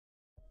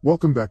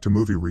Welcome back to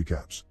Movie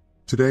Recaps.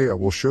 Today I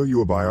will show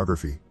you a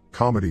biography,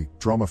 comedy,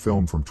 drama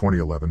film from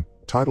 2011,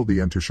 titled The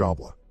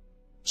Intouchables.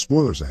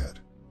 Spoilers ahead.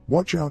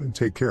 Watch out and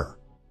take care.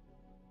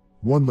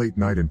 One late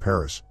night in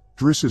Paris,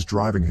 Driss is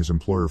driving his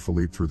employer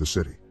Philippe through the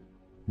city.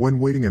 When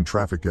waiting in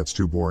traffic gets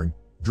too boring,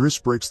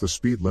 Driss breaks the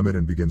speed limit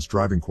and begins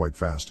driving quite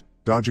fast,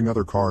 dodging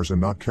other cars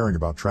and not caring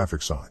about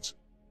traffic signs.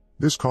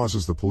 This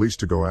causes the police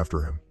to go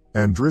after him,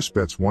 and Driss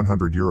bets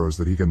 €100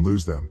 that he can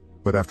lose them,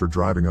 but after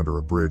driving under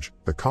a bridge,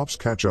 the cops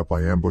catch up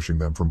by ambushing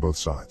them from both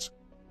sides.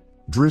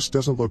 Driss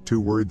doesn't look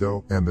too worried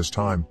though, and this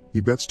time,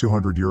 he bets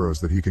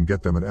 €200 that he can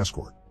get them an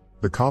escort.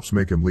 The cops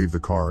make him leave the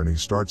car and he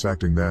starts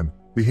acting then,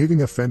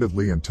 behaving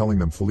offendedly and telling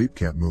them Philippe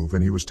can't move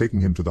and he was taking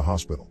him to the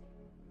hospital.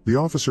 The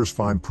officers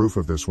find proof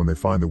of this when they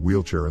find the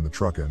wheelchair in the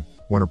truck and,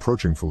 when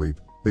approaching Philippe,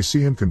 they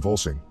see him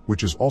convulsing,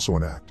 which is also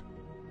an act.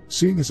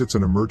 Seeing as it's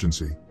an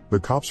emergency, the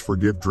cops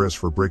forgive Driss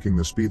for breaking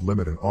the speed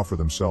limit and offer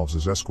themselves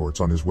as escorts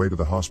on his way to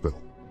the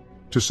hospital.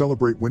 To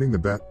celebrate winning the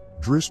bet,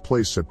 Driss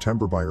plays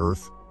September by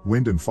Earth,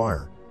 Wind and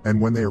Fire,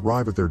 and when they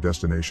arrive at their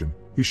destination,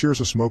 he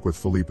shares a smoke with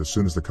Philippe as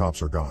soon as the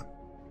cops are gone.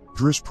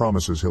 Driss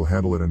promises he'll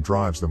handle it and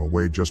drives them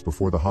away just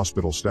before the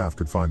hospital staff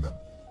could find them.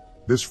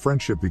 This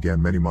friendship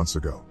began many months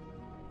ago.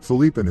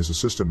 Philippe and his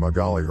assistant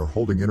Magali are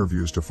holding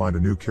interviews to find a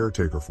new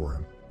caretaker for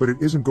him, but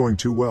it isn't going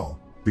too well,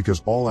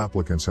 because all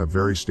applicants have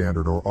very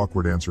standard or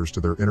awkward answers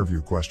to their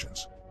interview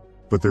questions.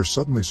 But they're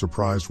suddenly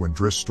surprised when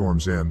Driss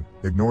storms in,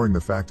 ignoring the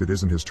fact it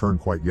isn't his turn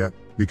quite yet,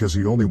 because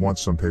he only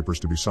wants some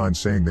papers to be signed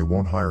saying they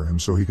won't hire him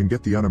so he can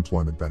get the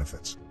unemployment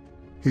benefits.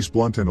 He's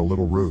blunt and a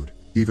little rude,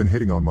 even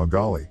hitting on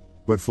Magali,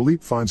 but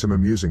Philippe finds him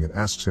amusing and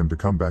asks him to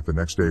come back the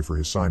next day for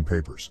his signed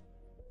papers.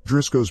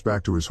 Driss goes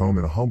back to his home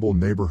in a humble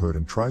neighborhood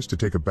and tries to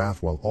take a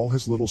bath while all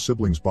his little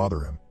siblings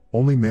bother him,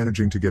 only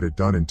managing to get it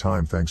done in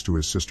time thanks to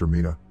his sister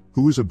Mina,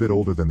 who is a bit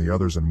older than the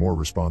others and more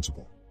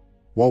responsible.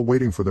 While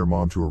waiting for their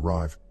mom to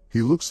arrive,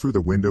 he looks through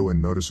the window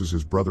and notices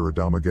his brother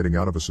Adama getting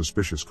out of a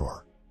suspicious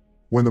car.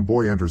 When the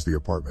boy enters the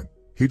apartment,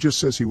 he just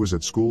says he was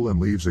at school and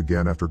leaves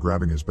again after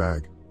grabbing his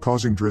bag,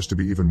 causing Driss to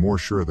be even more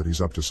sure that he's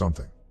up to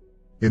something.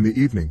 In the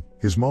evening,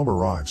 his mom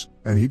arrives,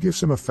 and he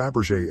gives him a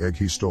Fabergé egg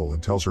he stole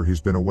and tells her he's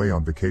been away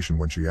on vacation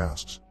when she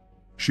asks.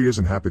 She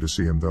isn't happy to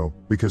see him though,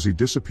 because he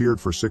disappeared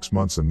for 6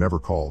 months and never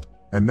called,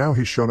 and now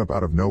he's shown up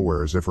out of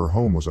nowhere as if her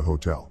home was a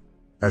hotel.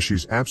 As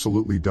she's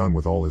absolutely done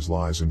with all his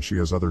lies and she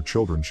has other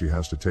children she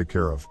has to take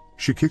care of,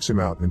 she kicks him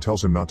out and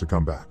tells him not to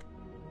come back.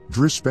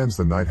 Driss spends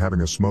the night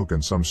having a smoke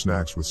and some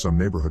snacks with some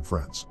neighborhood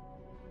friends.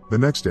 The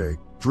next day,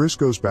 Driss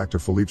goes back to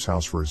Philippe's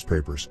house for his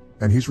papers,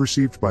 and he's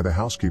received by the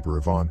housekeeper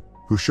Yvonne,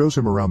 who shows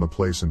him around the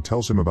place and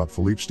tells him about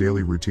Philippe's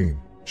daily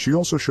routine. She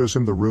also shows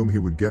him the room he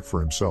would get for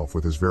himself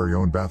with his very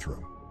own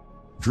bathroom.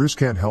 Driss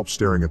can't help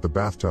staring at the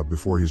bathtub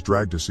before he's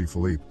dragged to see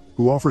Philippe,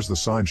 who offers the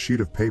signed sheet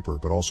of paper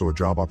but also a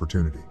job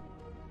opportunity.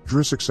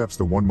 Driss accepts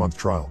the 1-month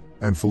trial,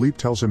 and Philippe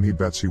tells him he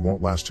bets he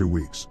won't last 2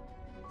 weeks.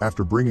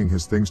 After bringing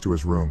his things to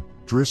his room,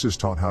 Driss is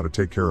taught how to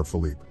take care of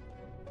Philippe.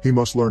 He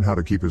must learn how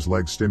to keep his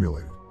legs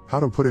stimulated,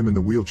 how to put him in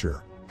the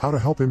wheelchair, how to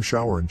help him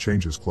shower and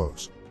change his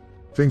clothes.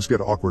 Things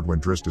get awkward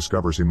when Driss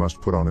discovers he must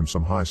put on him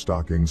some high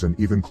stockings and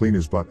even clean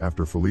his butt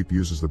after Philippe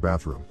uses the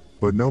bathroom,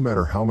 but no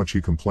matter how much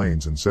he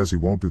complains and says he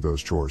won't do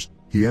those chores,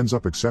 he ends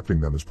up accepting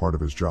them as part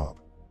of his job.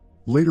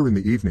 Later in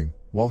the evening,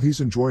 while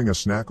he's enjoying a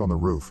snack on the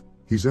roof,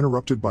 he's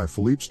interrupted by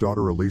Philippe's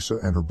daughter Elisa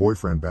and her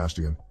boyfriend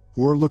Bastien,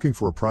 who are looking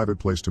for a private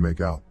place to make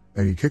out,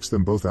 and he kicks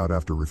them both out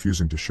after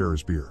refusing to share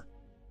his beer.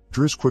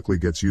 Driss quickly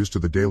gets used to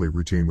the daily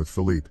routine with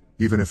Philippe,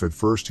 even if at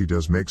first he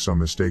does make some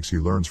mistakes he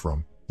learns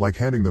from, like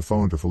handing the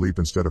phone to Philippe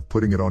instead of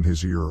putting it on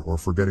his ear or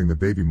forgetting the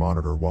baby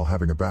monitor while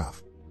having a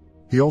bath.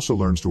 He also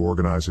learns to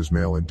organize his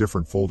mail in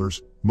different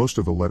folders, most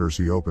of the letters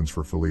he opens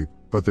for Philippe,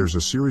 but there's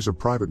a series of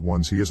private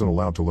ones he isn't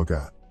allowed to look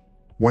at.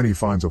 When he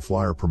finds a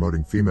flyer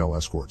promoting female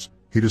escorts,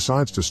 he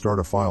decides to start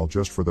a file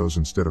just for those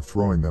instead of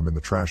throwing them in the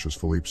trash as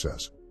Philippe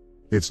says.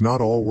 It's not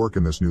all work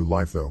in this new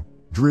life though.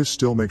 Driss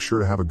still makes sure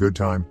to have a good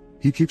time.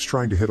 He keeps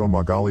trying to hit on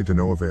Magali to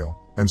no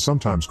avail, and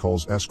sometimes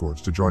calls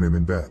escorts to join him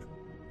in bed.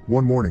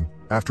 One morning,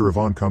 after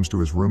Yvonne comes to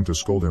his room to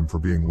scold him for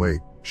being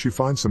late, she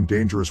finds some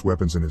dangerous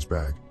weapons in his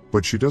bag,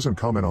 but she doesn't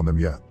comment on them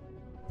yet.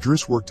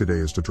 Driss' work today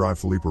is to drive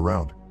Philippe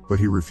around, but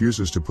he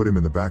refuses to put him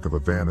in the back of a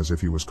van as if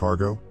he was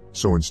cargo,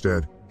 so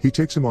instead, he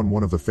takes him on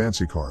one of the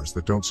fancy cars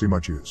that don't see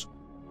much use.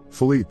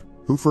 Philippe,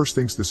 who first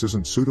thinks this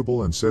isn't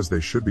suitable and says they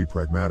should be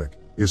pragmatic,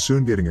 is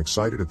soon getting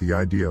excited at the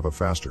idea of a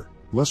faster,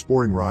 less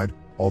boring ride,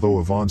 although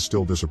Yvonne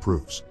still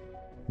disapproves.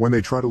 When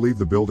they try to leave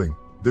the building,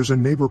 there's a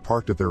neighbor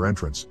parked at their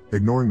entrance,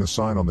 ignoring the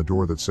sign on the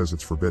door that says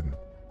it's forbidden.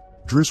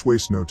 Driss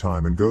wastes no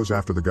time and goes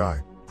after the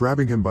guy,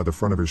 grabbing him by the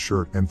front of his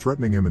shirt and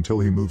threatening him until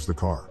he moves the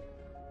car.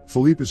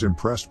 Philippe is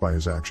impressed by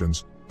his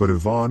actions, but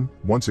Yvonne,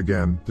 once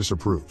again,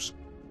 disapproves.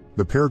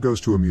 The pair goes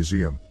to a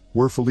museum,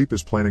 where Philippe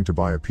is planning to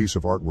buy a piece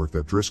of artwork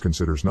that Driss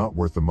considers not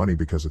worth the money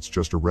because it's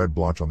just a red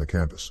blotch on the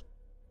canvas.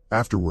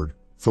 Afterward,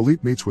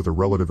 Philippe meets with a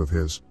relative of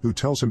his, who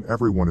tells him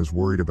everyone is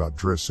worried about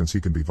Driss since he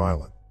can be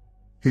violent.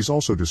 He's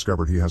also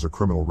discovered he has a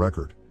criminal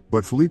record,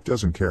 but Philippe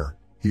doesn't care.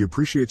 He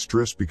appreciates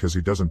Driss because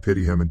he doesn't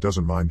pity him and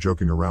doesn't mind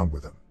joking around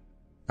with him.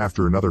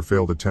 After another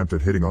failed attempt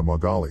at hitting on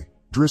Magali,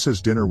 Driss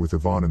has dinner with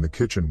Yvonne in the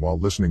kitchen while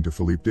listening to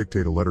Philippe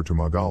dictate a letter to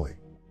Magali.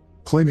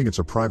 Claiming it's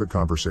a private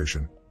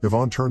conversation,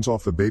 Yvonne turns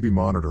off the baby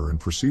monitor and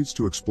proceeds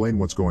to explain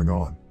what's going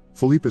on.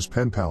 Philippe is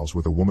pen pals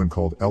with a woman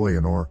called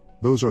Eleanor.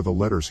 Those are the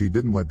letters he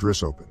didn't let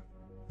Driss open.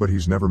 But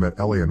he's never met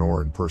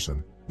Eleanor in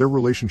person. Their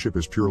relationship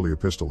is purely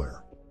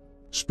epistolary.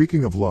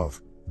 Speaking of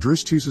love,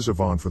 Driss teases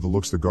Yvonne for the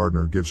looks the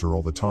gardener gives her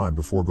all the time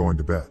before going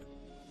to bed.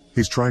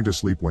 He's trying to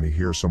sleep when he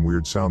hears some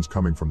weird sounds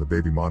coming from the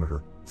baby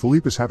monitor.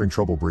 Philippe is having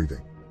trouble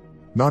breathing.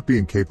 Not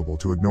being capable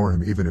to ignore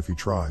him even if he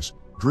tries,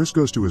 Driss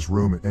goes to his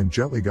room and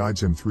gently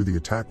guides him through the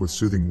attack with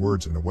soothing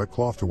words and a wet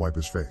cloth to wipe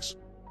his face.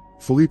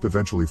 Philippe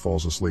eventually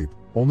falls asleep,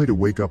 only to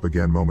wake up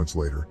again moments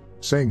later,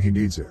 saying he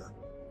needs air.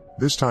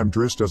 This time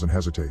Driss doesn't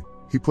hesitate.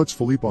 He puts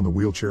Philippe on the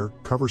wheelchair,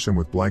 covers him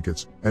with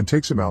blankets, and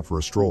takes him out for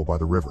a stroll by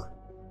the river.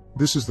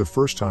 This is the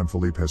first time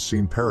Philippe has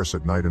seen Paris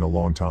at night in a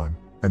long time,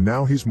 and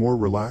now he's more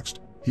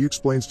relaxed. He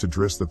explains to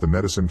Driss that the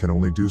medicine can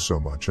only do so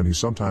much and he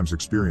sometimes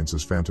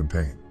experiences phantom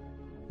pain.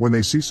 When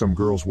they see some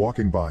girls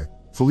walking by,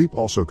 Philippe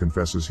also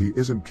confesses he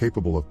isn't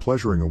capable of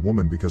pleasuring a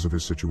woman because of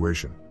his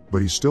situation,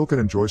 but he still can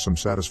enjoy some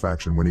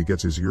satisfaction when he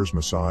gets his ears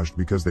massaged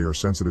because they are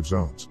sensitive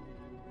zones.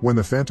 When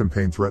the phantom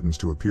pain threatens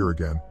to appear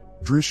again,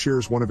 Driss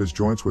shares one of his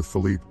joints with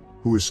Philippe,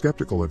 who is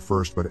skeptical at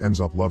first but ends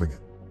up loving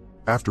it.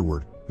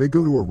 Afterward, they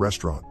go to a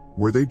restaurant,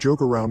 where they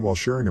joke around while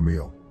sharing a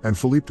meal, and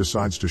Philippe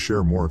decides to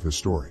share more of his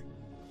story.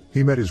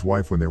 He met his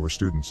wife when they were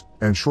students,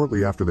 and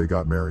shortly after they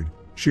got married,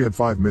 she had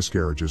 5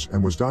 miscarriages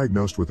and was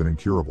diagnosed with an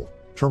incurable,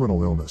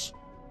 terminal illness.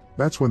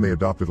 That's when they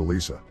adopted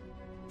Elisa.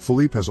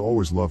 Philippe has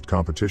always loved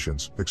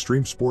competitions,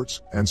 extreme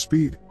sports, and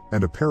speed,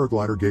 and a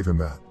paraglider gave him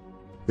that.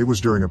 It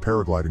was during a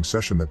paragliding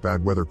session that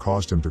bad weather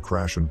caused him to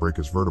crash and break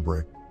his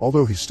vertebrae,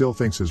 although he still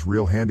thinks his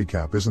real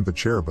handicap isn't the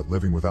chair but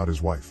living without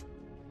his wife.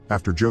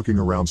 After joking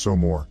around some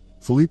more,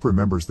 Philippe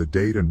remembers the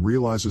date and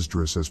realizes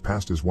Driss has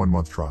passed his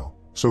 1-month trial,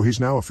 so he's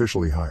now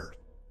officially hired.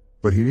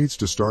 But he needs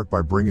to start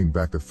by bringing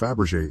back the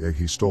Fabergé egg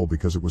he stole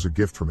because it was a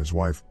gift from his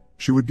wife.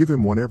 She would give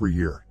him one every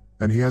year,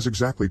 and he has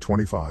exactly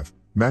 25,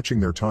 matching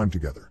their time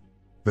together.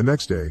 The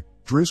next day,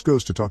 Driss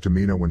goes to talk to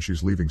Mina when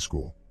she's leaving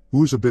school,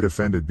 who is a bit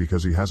offended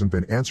because he hasn't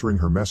been answering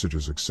her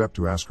messages except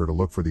to ask her to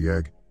look for the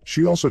egg.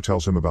 She also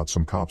tells him about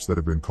some cops that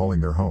have been calling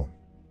their home.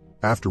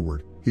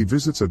 Afterward, he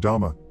visits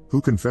Adama,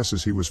 who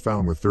confesses he was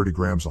found with 30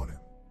 grams on him.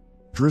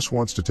 Driss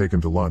wants to take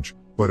him to lunch,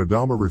 but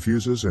Adama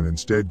refuses and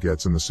instead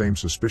gets in the same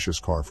suspicious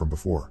car from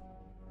before.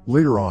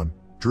 Later on,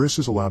 Driss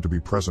is allowed to be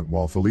present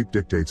while Philippe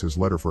dictates his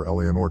letter for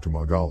Eleanor to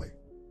Magali.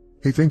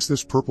 He thinks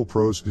this purple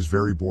prose is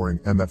very boring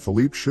and that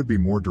Philippe should be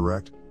more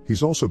direct.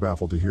 He's also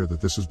baffled to hear that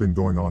this has been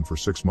going on for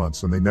 6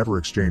 months and they never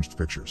exchanged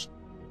pictures.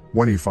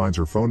 When he finds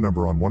her phone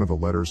number on one of the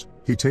letters,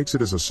 he takes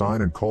it as a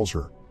sign and calls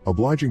her,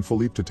 obliging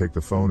Philippe to take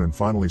the phone and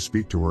finally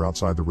speak to her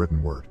outside the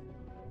written word.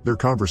 Their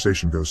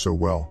conversation goes so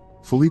well,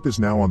 Philippe is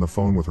now on the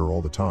phone with her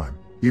all the time,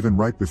 even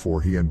right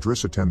before he and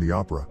Driss attend the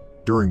opera,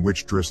 during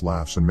which Driss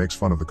laughs and makes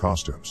fun of the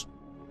costumes.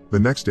 The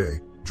next day,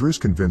 Driss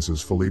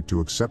convinces Philippe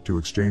to accept to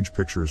exchange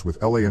pictures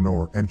with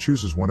Eleanor and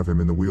chooses one of him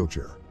in the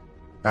wheelchair.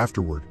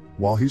 Afterward,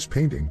 while he's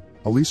painting,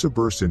 Elisa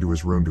bursts into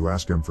his room to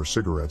ask him for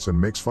cigarettes and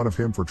makes fun of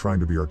him for trying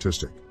to be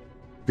artistic.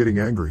 Getting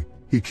angry,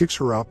 he kicks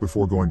her out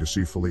before going to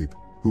see Philippe,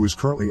 who is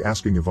currently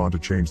asking Yvonne to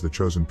change the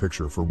chosen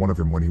picture for one of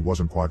him when he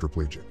wasn't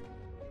quadriplegic.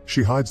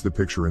 She hides the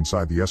picture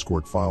inside the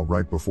escort file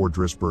right before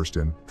Driss burst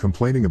in,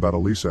 complaining about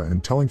Elisa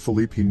and telling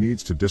Philippe he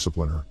needs to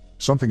discipline her,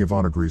 something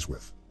Yvonne agrees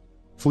with.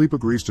 Philippe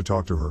agrees to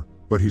talk to her,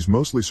 but he's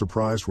mostly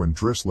surprised when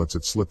Driss lets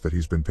it slip that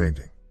he's been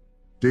painting.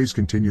 Days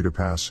continue to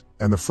pass,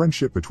 and the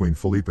friendship between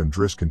Philippe and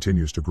Driss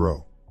continues to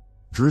grow.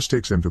 Driss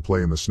takes him to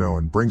play in the snow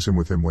and brings him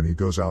with him when he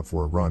goes out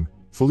for a run.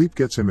 Philippe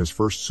gets him his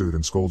first suit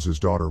and scolds his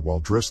daughter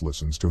while Driss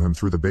listens to him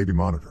through the baby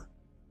monitor.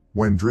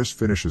 When Driss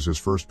finishes his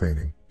first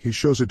painting, he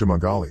shows it to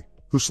Magali,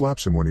 who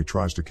slaps him when he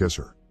tries to kiss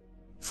her.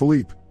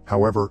 Philippe,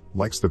 however,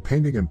 likes the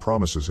painting and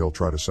promises he'll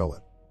try to sell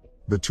it.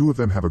 The two of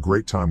them have a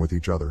great time with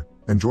each other,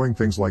 enjoying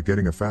things like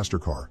getting a faster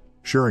car,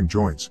 sharing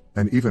joints,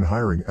 and even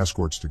hiring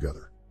escorts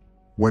together.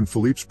 When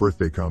Philippe's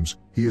birthday comes,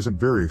 he isn't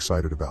very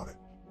excited about it.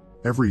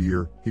 Every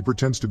year, he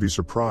pretends to be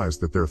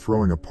surprised that they're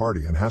throwing a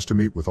party and has to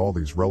meet with all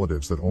these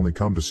relatives that only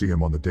come to see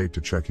him on the date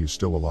to check he's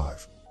still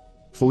alive.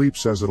 Philippe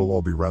says it'll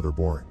all be rather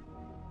boring.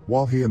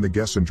 While he and the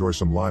guests enjoy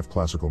some live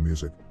classical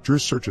music,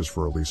 Driss searches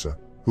for Elisa,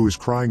 who is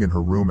crying in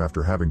her room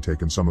after having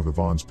taken some of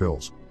Yvonne's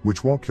pills,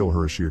 which won't kill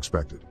her as she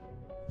expected.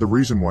 The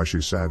reason why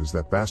she's sad is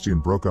that Bastien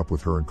broke up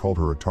with her and called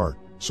her a tart,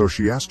 so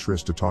she asks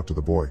Driss to talk to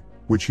the boy,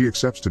 which he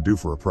accepts to do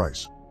for a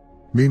price.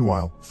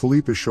 Meanwhile,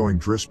 Philippe is showing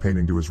Driss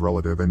painting to his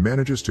relative and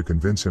manages to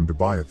convince him to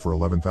buy it for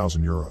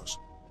 11,000 euros.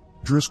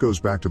 Driss goes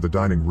back to the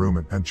dining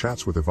room and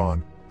chats with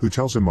Yvonne, who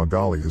tells him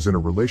Magali is in a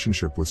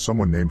relationship with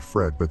someone named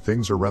Fred, but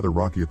things are rather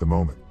rocky at the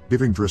moment,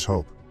 giving Driss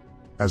hope.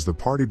 As the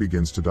party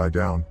begins to die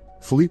down,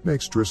 Philippe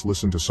makes Driss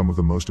listen to some of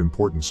the most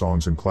important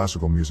songs in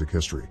classical music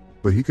history,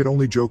 but he could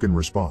only joke in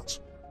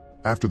response.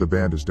 After the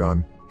band is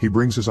done, he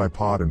brings his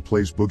iPod and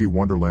plays Boogie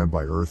Wonderland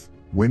by Earth,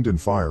 wind and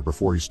fire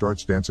before he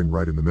starts dancing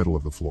right in the middle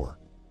of the floor.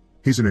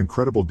 He's an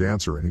incredible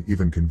dancer and he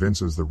even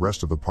convinces the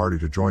rest of the party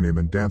to join him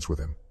and dance with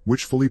him,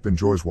 which Philippe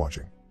enjoys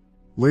watching.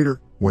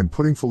 Later, when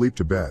putting Philippe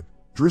to bed,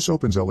 Driss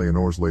opens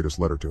Eleanor's latest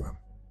letter to him.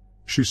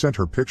 She sent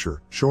her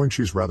picture, showing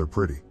she's rather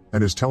pretty,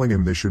 and is telling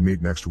him they should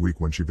meet next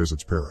week when she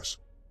visits Paris.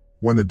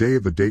 When the day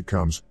of the date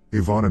comes,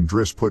 Yvonne and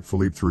Driss put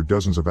Philippe through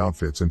dozens of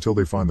outfits until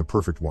they find the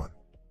perfect one.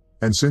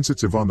 And since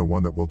it's Yvonne the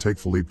one that will take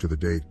Philippe to the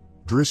date,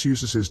 Driss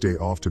uses his day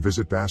off to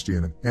visit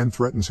Bastien and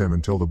threatens him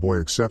until the boy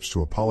accepts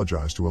to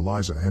apologize to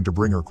Eliza and to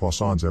bring her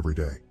croissants every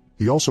day.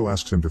 He also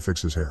asks him to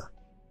fix his hair.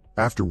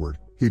 Afterward,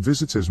 he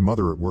visits his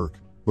mother at work,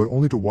 but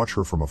only to watch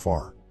her from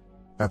afar.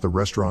 At the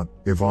restaurant,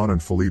 Yvonne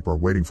and Philippe are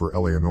waiting for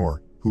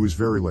Eleanor, who is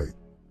very late.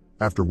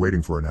 After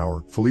waiting for an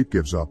hour, Philippe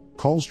gives up,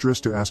 calls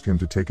Driss to ask him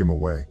to take him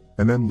away,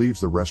 and then leaves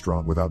the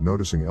restaurant without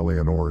noticing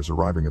Eleanor is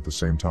arriving at the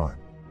same time.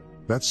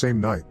 That same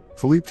night,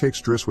 Philippe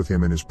takes Driss with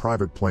him in his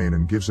private plane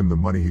and gives him the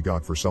money he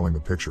got for selling the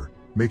picture,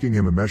 making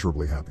him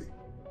immeasurably happy.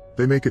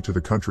 They make it to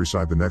the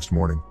countryside the next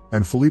morning,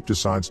 and Philippe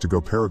decides to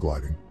go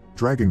paragliding,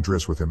 dragging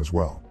Driss with him as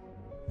well.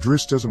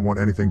 Driss doesn't want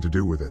anything to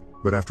do with it,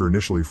 but after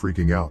initially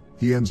freaking out,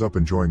 he ends up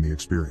enjoying the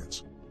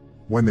experience.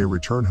 When they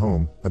return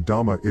home,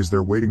 Adama is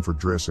there waiting for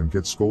Driss and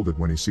gets scolded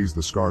when he sees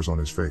the scars on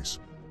his face.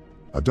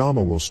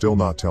 Adama will still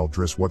not tell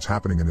Driss what's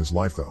happening in his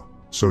life though,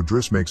 so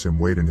Driss makes him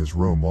wait in his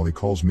room while he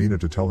calls Mina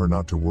to tell her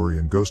not to worry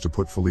and goes to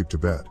put Philippe to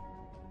bed.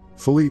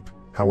 Philippe,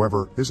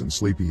 however, isn't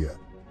sleepy yet.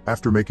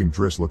 After making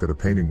Driss look at a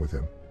painting with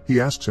him, he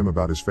asks him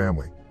about his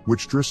family,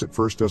 which Driss at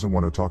first doesn't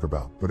want to talk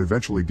about but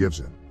eventually gives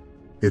in.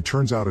 It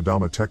turns out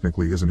Adama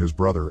technically isn't his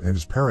brother and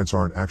his parents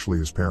aren't actually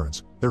his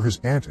parents, they're his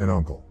aunt and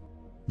uncle.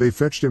 They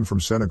fetched him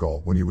from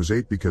Senegal when he was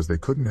 8 because they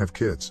couldn't have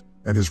kids,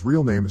 and his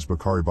real name is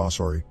Bakari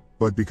Bassari,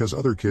 but because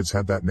other kids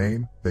had that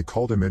name, they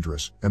called him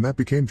Idris, and that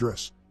became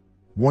Driss.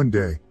 One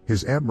day,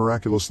 his aunt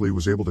miraculously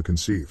was able to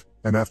conceive,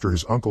 and after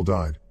his uncle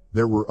died,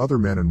 there were other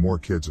men and more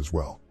kids as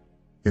well.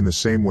 In the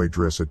same way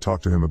Driss had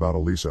talked to him about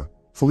Elisa,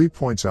 Philippe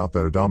points out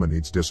that Adama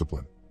needs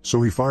discipline,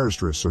 so he fires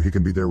Driss so he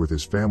can be there with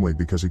his family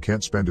because he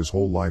can't spend his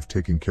whole life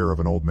taking care of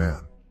an old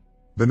man.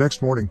 The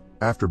next morning,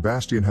 after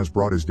Bastien has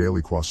brought his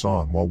daily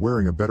croissant while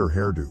wearing a better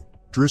hairdo,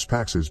 Driss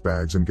packs his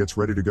bags and gets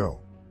ready to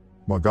go.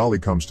 Magali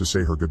comes to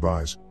say her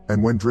goodbyes,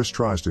 and when Driss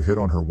tries to hit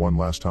on her one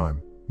last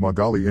time,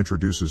 Magali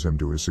introduces him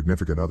to his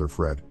significant other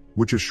Fred,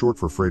 which is short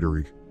for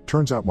Frédéric.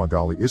 Turns out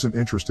Magali isn't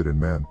interested in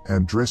men,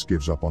 and Driss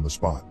gives up on the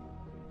spot.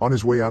 On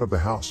his way out of the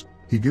house,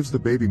 he gives the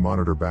baby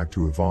monitor back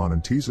to Yvonne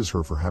and teases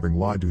her for having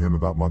lied to him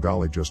about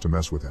Magali just to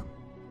mess with him.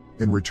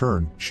 In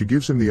return, she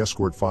gives him the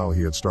escort file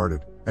he had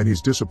started, and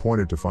he's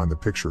disappointed to find the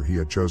picture he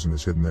had chosen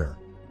is hidden there.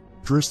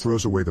 Driss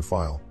throws away the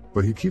file,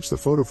 but he keeps the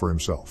photo for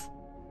himself.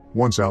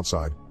 Once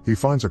outside, he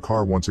finds a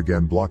car once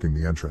again blocking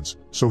the entrance,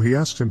 so he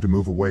asks him to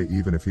move away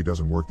even if he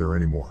doesn't work there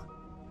anymore.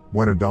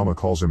 When Adama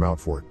calls him out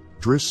for it,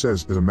 Driss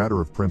says it's a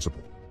matter of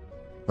principle.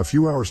 A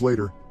few hours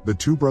later, the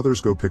two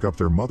brothers go pick up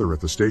their mother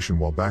at the station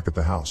while back at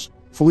the house.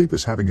 Philippe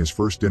is having his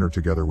first dinner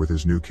together with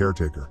his new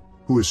caretaker,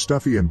 who is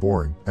stuffy and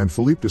boring, and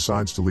Philippe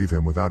decides to leave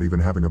him without even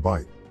having a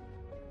bite.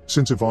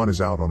 Since Yvonne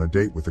is out on a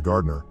date with the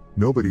gardener,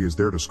 nobody is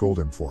there to scold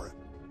him for it.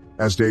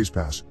 As days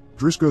pass,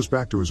 Driss goes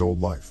back to his old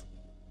life.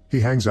 He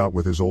hangs out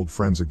with his old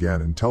friends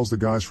again and tells the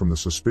guys from the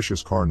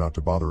suspicious car not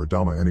to bother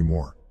Adama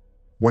anymore.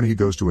 When he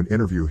goes to an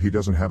interview he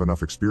doesn't have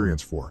enough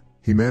experience for,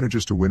 he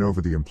manages to win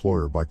over the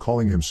employer by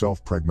calling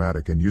himself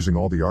pragmatic and using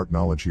all the art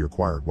knowledge he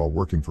acquired while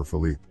working for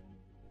Philippe.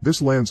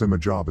 This lands him a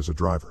job as a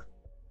driver.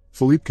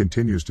 Philippe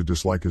continues to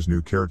dislike his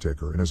new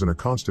caretaker and is in a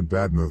constant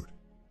bad mood.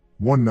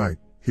 One night,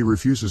 he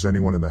refuses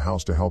anyone in the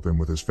house to help him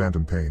with his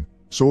phantom pain,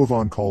 so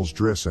Yvonne calls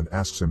Driss and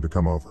asks him to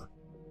come over.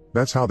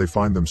 That's how they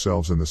find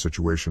themselves in the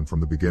situation from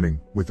the beginning,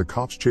 with the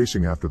cops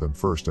chasing after them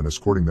first and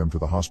escorting them to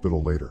the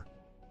hospital later.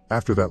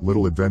 After that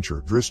little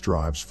adventure, Driss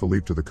drives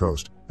Philippe to the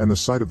coast, and the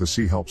sight of the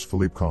sea helps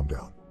Philippe calm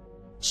down.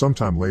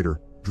 Sometime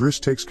later,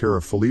 Driss takes care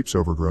of Philippe's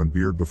overgrown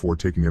beard before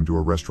taking him to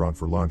a restaurant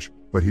for lunch,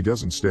 but he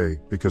doesn't stay,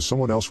 because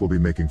someone else will be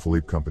making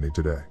Philippe company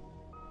today.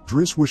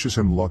 Driss wishes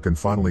him luck and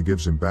finally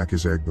gives him back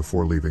his egg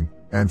before leaving,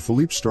 and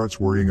Philippe starts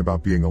worrying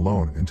about being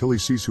alone until he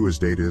sees who his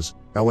date is,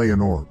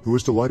 Eleanor, who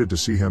is delighted to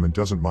see him and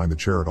doesn't mind the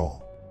chair at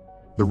all.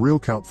 The real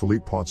Count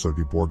Philippe Pozzo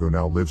di Borgo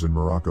now lives in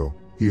Morocco.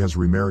 He has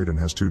remarried and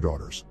has 2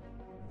 daughters.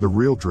 The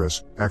real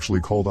Driss,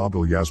 actually called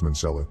Abdel Yasmin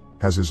Selou,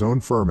 has his own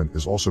firm and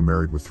is also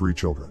married with 3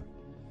 children.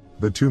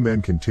 The 2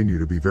 men continue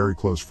to be very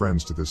close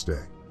friends to this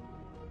day.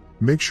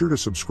 Make sure to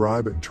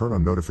subscribe and turn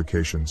on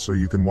notifications so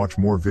you can watch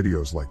more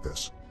videos like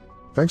this.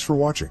 Thanks for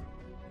watching.